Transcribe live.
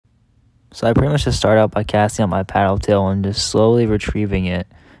So I pretty much just start out by casting out my paddle tail and just slowly retrieving it.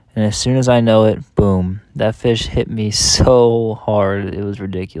 And as soon as I know it, boom, that fish hit me so hard, it was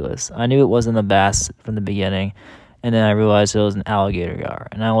ridiculous. I knew it wasn't a bass from the beginning, and then I realized it was an alligator gar.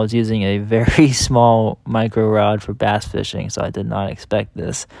 And I was using a very small micro rod for bass fishing, so I did not expect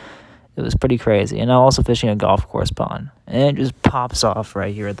this. It was pretty crazy. And I'm also fishing a golf course pond, and it just pops off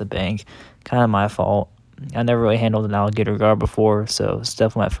right here at the bank. Kind of my fault. I never really handled an alligator gar before, so it's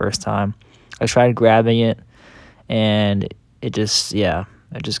definitely my first time. I tried grabbing it, and it just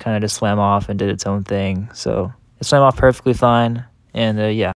kind of just swam off and did its own thing. So it swam off perfectly fine, and yeah.